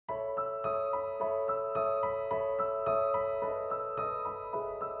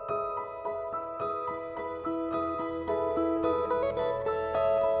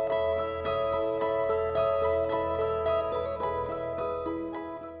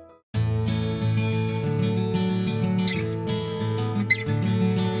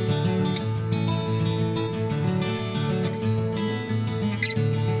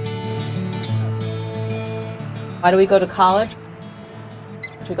Why do we go to college?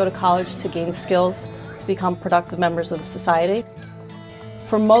 We go to college to gain skills, to become productive members of society.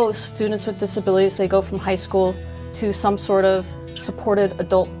 For most students with disabilities, they go from high school to some sort of supported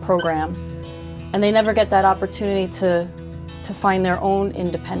adult program, and they never get that opportunity to find their own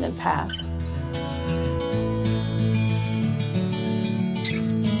independent path.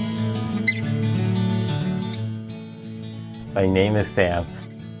 My name is Sam.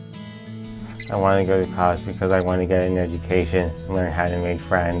 I want to go to college because I want to get an education and learn how to make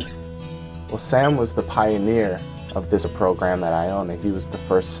friends. Well, Sam was the pioneer of this program at Iona. He was the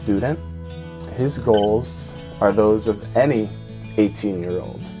first student. His goals are those of any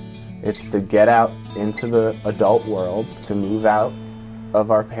 18-year-old. It's to get out into the adult world, to move out of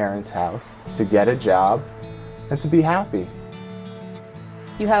our parents' house, to get a job, and to be happy.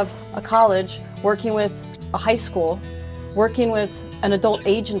 You have a college working with a high school, working with an adult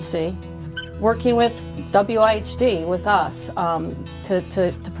agency, working with WIHD, with us,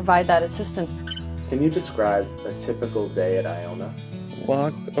 to provide that assistance. Can you describe a typical day at Iona?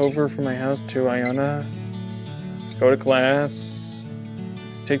 Walk over from my house to Iona, go to class,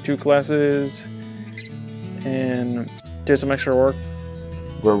 take 2 classes, and do some extra work.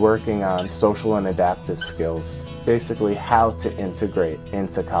 We're working on social and adaptive skills, basically how to integrate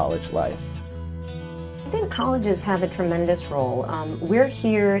into college life. I think colleges have a tremendous role. We're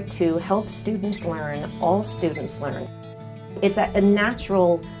here to help students learn, all students learn. It's a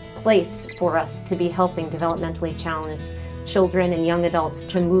natural place for us to be helping developmentally challenged children and young adults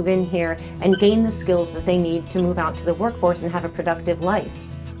to move in here and gain the skills that they need to move out to the workforce and have a productive life.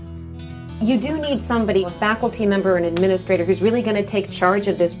 You do need somebody, a faculty member, an administrator, who's really going to take charge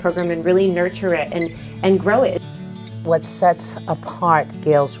of this program and really nurture it and grow it. What sets apart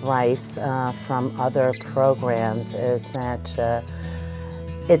GAELS Rice from other programs is that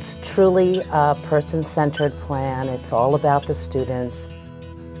it's truly a person-centered plan. It's all about the students.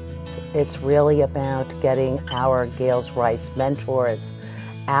 It's really about getting our GAELS Rice mentors,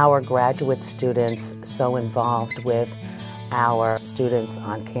 our graduate students, so involved with our students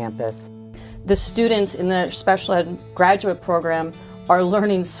on campus. The students in the special ed graduate program are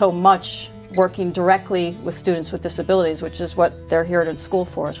learning so much working directly with students with disabilities, which is what they're here at school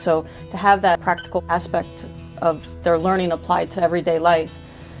for. So to have that practical aspect of their learning applied to everyday life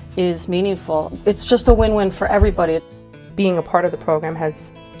is meaningful. It's just a win-win for everybody. Being a part of the program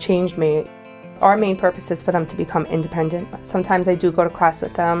has changed me. Our main purpose is for them to become independent. Sometimes I do go to class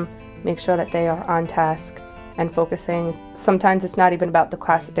with them, make sure that they are on task and focusing. Sometimes it's not even about the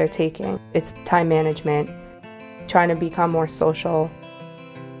class that they're taking. It's time management, trying to become more social.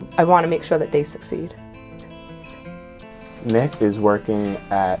 I want to make sure that they succeed. Nick is working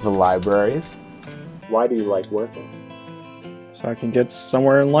at the libraries. Why do you like working? So I can get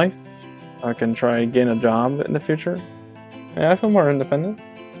somewhere in life. I can try and gain a job in the future. And I feel more independent.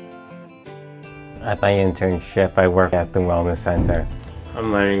 At my internship, I work at the Wellness Center.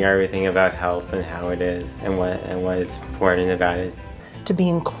 I'm learning everything about health and how it is and what is important about it. To be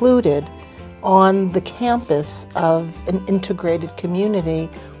included on the campus of an integrated community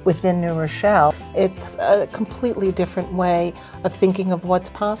within New Rochelle, it's a completely different way of thinking of what's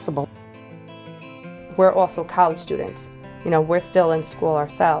possible. We're also college students. You know, we're still in school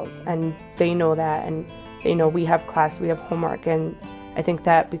ourselves, and they know that, and they know we have class, we have homework, and I think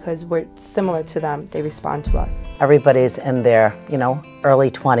that because we're similar to them, they respond to us. Everybody's in their, early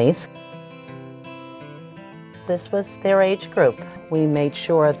 20s. This was their age group. We made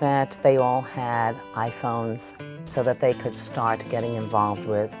sure that they all had iPhones so that they could start getting involved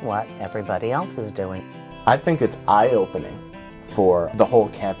with what everybody else is doing. I think it's eye-opening for the whole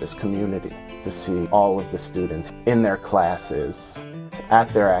campus community to see all of the students in their classes, at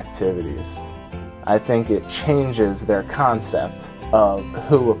their activities. I think it changes their concept of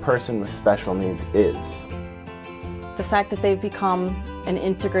who a person with special needs is. The fact that they've become an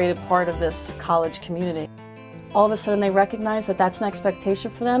integrated part of this college community. All of a sudden they recognize that that's an expectation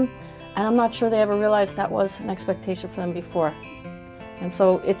for them, and I'm not sure they ever realized that was an expectation for them before. And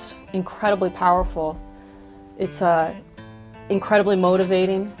so it's incredibly powerful. It's incredibly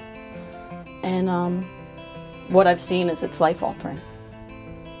motivating, and what I've seen is it's life-altering.